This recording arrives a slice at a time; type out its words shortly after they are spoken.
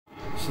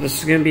This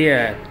is going to be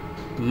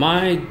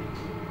my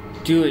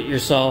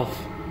do-it-yourself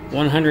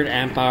 100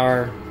 amp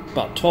hour,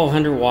 about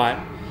 1200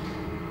 watt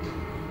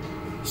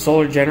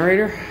solar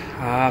generator.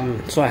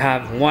 So I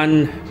have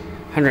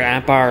 100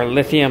 amp hour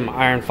lithium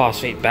iron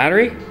phosphate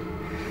battery,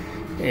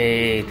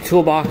 a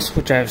toolbox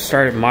which I've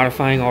started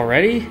modifying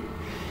already,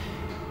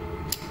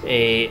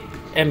 a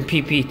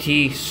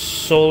MPPT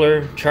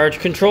solar charge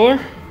controller,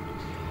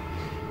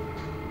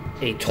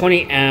 a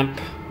 20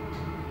 amp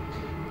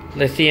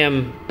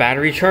lithium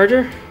battery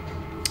charger,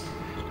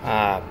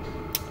 a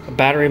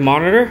battery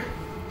monitor,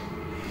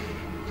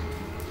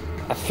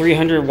 a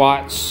 300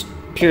 watts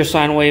pure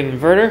sine wave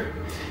inverter,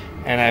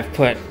 and I've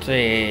put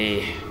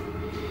a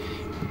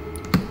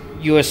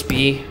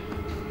USB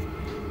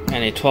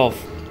and a 12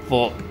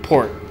 volt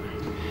port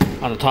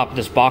on the top of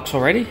this box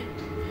already.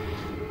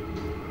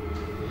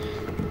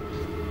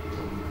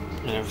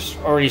 And I've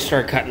already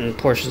started cutting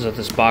portions of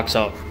this box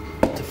out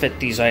to fit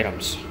these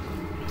items.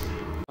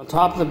 On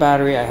top of the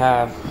battery I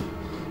have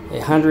a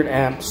 100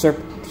 amp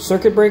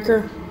circuit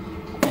breaker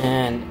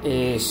and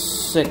a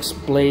 6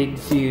 blade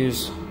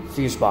fuse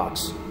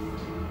box.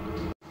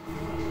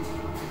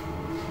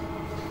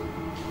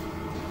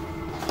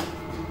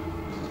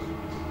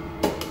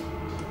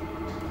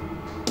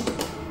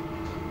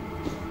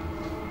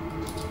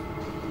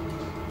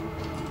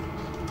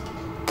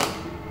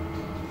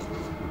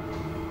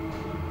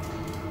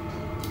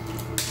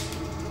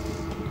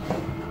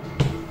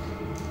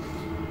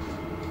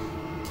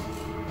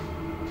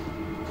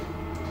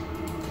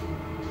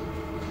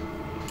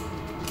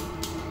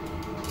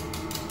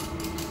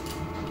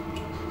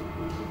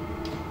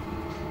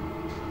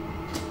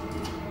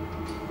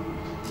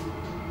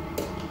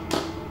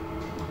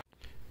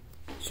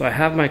 So I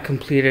have my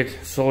completed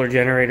solar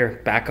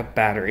generator backup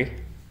battery.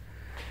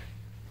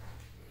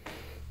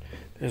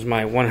 There's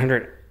my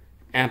 100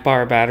 amp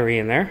hour battery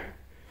in there,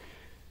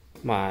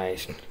 my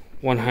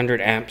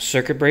 100 amp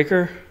circuit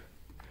breaker,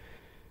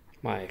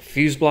 my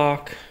fuse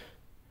block,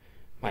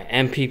 my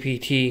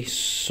MPPT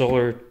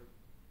solar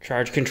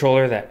charge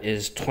controller that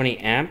is 20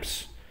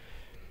 amps,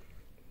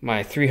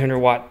 my 300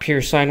 watt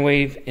pure sine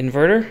wave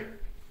inverter,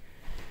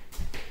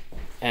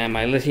 and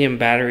my lithium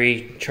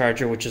battery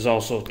charger, which is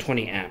also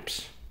 20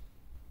 amps.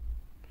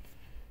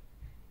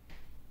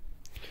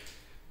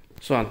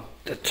 So on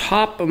the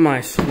top of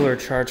my solar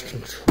charge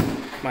control,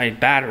 my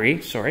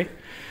battery,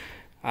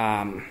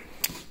 I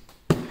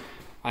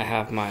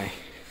have my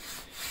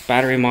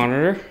battery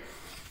monitor,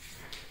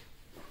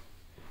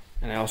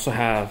 and I also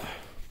have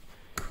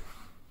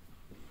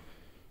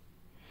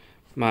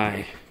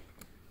my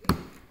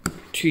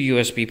 2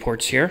 USB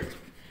ports here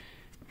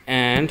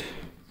and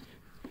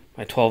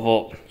my 12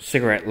 volt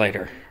cigarette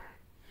lighter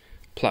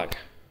plug.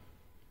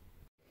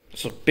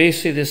 So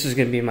basically this is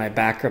going to be my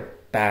backup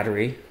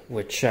battery,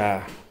 which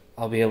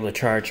I'll be able to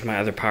charge my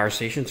other power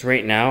stations.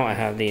 Right now I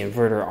have the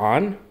inverter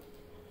on,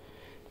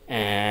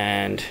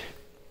 and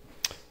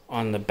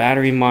on the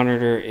battery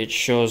monitor it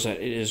shows that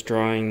it is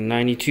drawing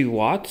 92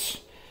 watts.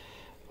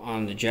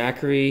 On the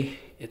Jackery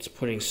it's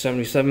putting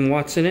 77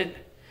 watts in it.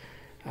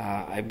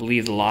 I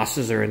believe the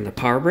losses are in the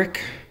power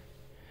brick.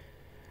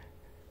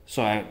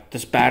 So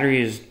this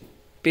battery is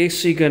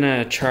basically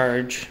gonna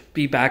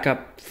be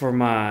backup for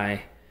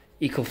my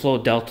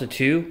Ecoflow Delta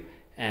 2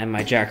 and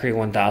my Jackery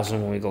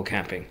 1000 when we go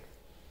camping.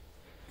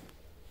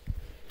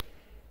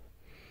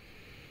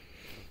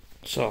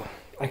 So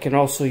I can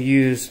also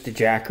use the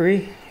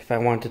Jackery if I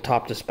want to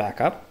top this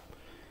back up.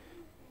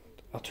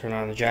 I'll turn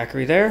on the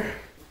Jackery there,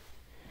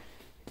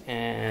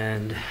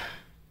 and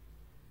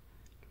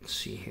let's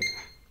see here,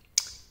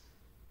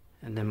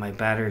 and then my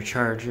battery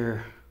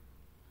charger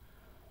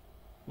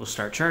will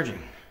start charging.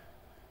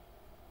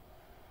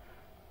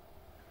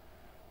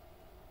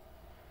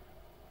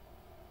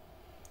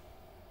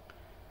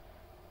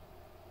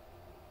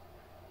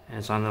 And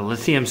it's on the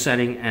lithium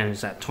setting, and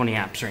it's at 20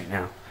 amps right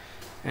now.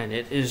 And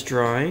it is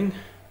drawing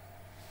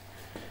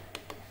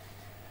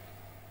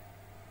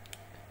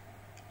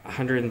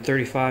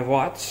 135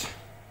 watts,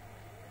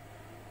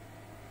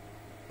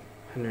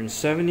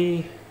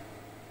 170,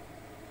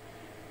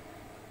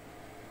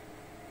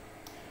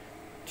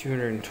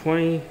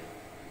 220,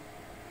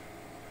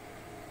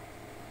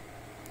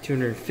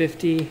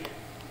 250,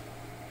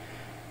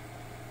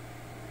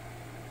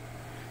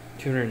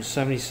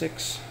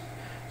 276.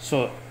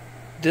 So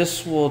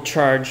this will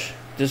charge,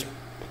 this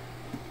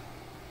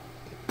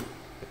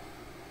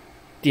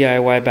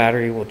DIY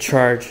battery will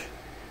charge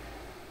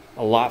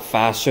a lot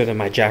faster than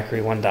my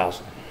Jackery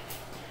 1000.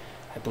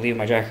 I believe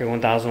my Jackery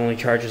 1000 only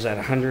charges at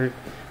 100,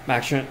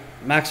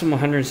 maximum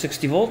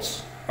 160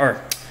 volts, or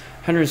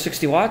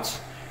 160 watts.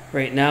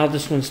 Right now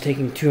this one's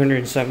taking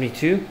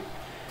 272.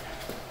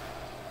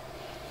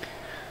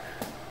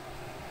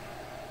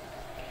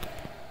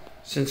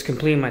 Since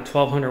completing my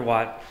 1200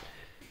 watt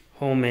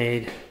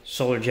homemade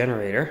solar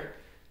generator,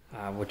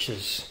 which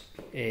is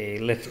a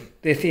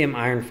lithium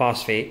iron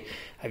phosphate,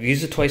 I've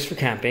used it twice for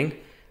camping.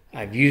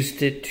 I've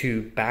used it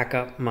to back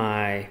up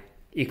my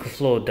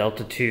Ecoflow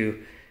Delta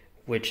 2,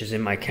 which is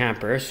in my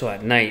camper. So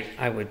at night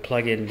I would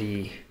plug in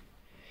the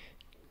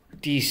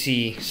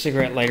DC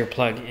cigarette lighter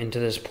plug into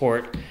this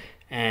port,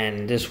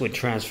 and this would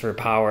transfer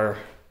power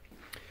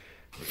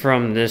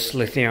from this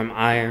lithium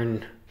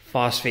iron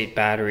phosphate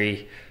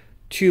battery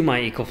to my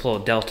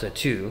Ecoflow Delta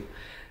 2.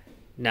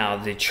 Now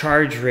the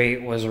charge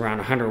rate was around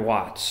 100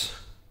 watts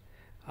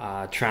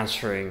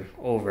transferring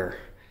over.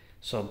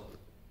 So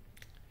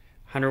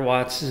 100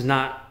 watts is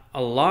not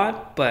a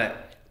lot,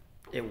 but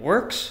it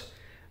works.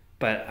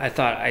 But I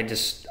thought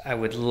I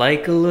would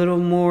like a little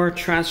more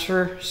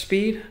transfer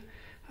speed,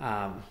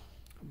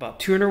 about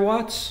 200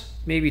 watts,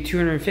 maybe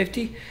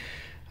 250.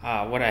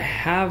 What I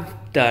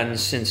have done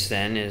since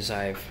then is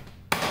I've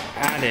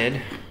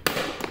added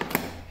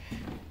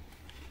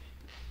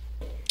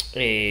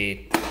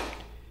a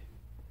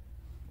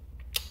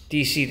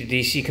DC to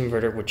DC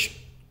converter, which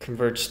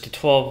converts to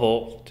 12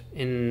 volt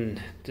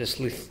in this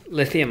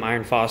lithium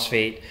iron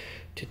phosphate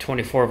to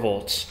 24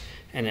 volts,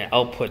 and it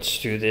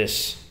outputs through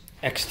this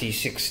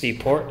XD60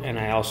 port. And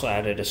I also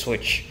added a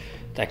switch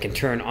that can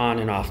turn on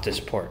and off this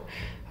port.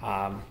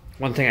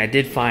 One thing I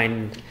did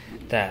find,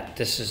 that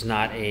this is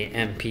not a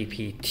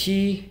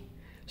MPPT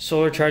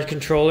solar charge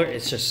controller.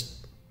 It's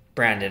just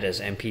branded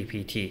as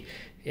MPPT.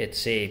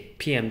 It's a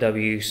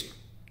PMW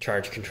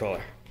charge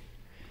controller.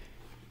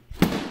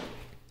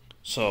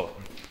 So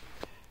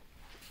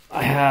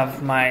I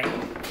have my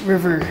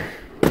River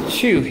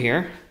 2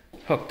 here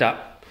hooked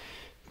up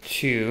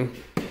to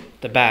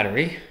the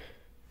battery,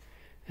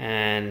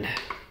 and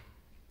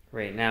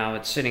right now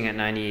it's sitting at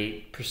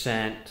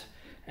 98%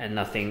 and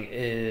nothing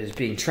is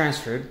being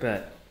transferred.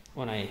 But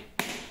when I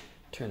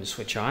turn the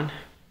switch on,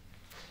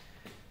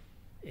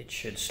 it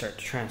should start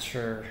to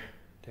transfer.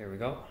 There we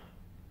go.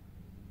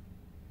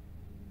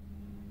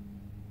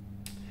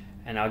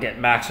 And I'll get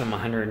maximum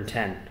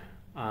 110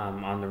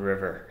 on the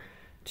River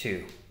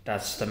 2.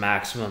 That's the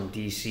maximum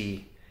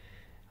DC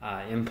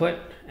input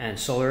and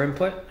solar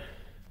input.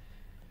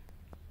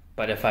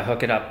 But if I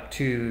hook it up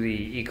to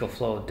the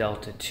Ecoflow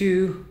Delta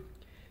 2,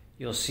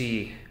 you'll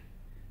see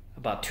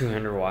about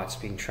 200 watts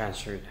being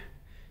transferred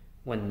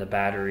when the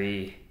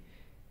battery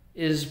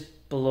is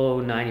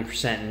below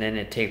 90%, and then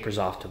it tapers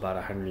off to about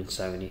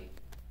 170.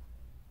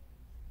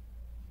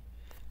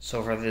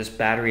 So far, this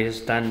battery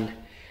has done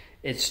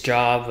its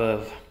job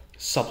of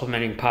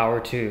supplementing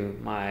power to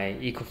my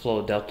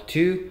Ecoflow Delta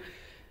 2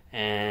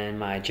 and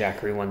my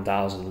Jackery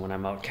 1000 when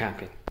I'm out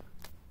camping.